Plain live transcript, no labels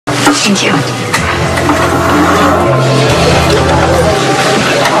Thank you.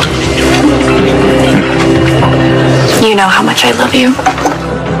 You know how much I love you.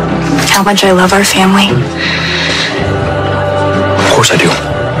 How much I love our family. Of course I do.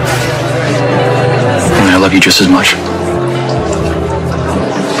 And I love you just as much.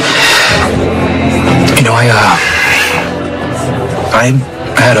 You know, I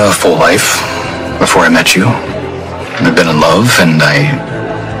had a full life before I met you. I've been in love, and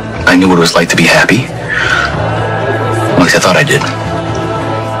I knew what it was like to be happy. At least I thought I did.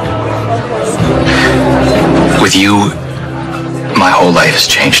 With you, my whole life has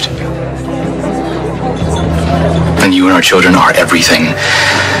changed. And you and our children are everything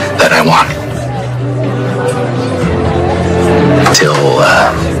that I want. Till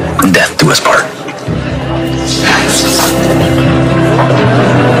death do us part.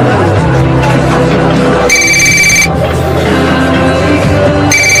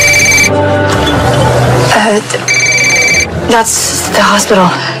 That's the hospital.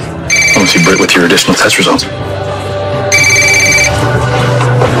 I want to see Britt with your additional test results.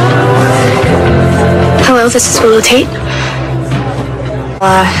 Hello, this is Willow Tate.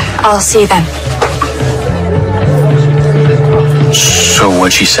 I'll see you then. So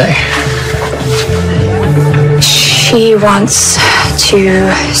what'd she say? She wants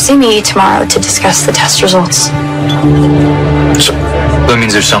to see me tomorrow to discuss the test results. So that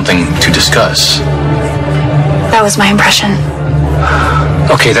means there's something to discuss. That was my impression.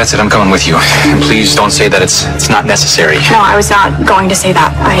 Okay, that's it. I'm coming with you. And please don't say that it's not necessary. No, I was not going to say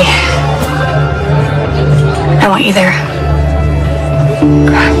that. I want you there.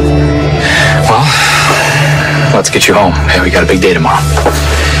 Well, let's get you home. Hey, we got a big day tomorrow.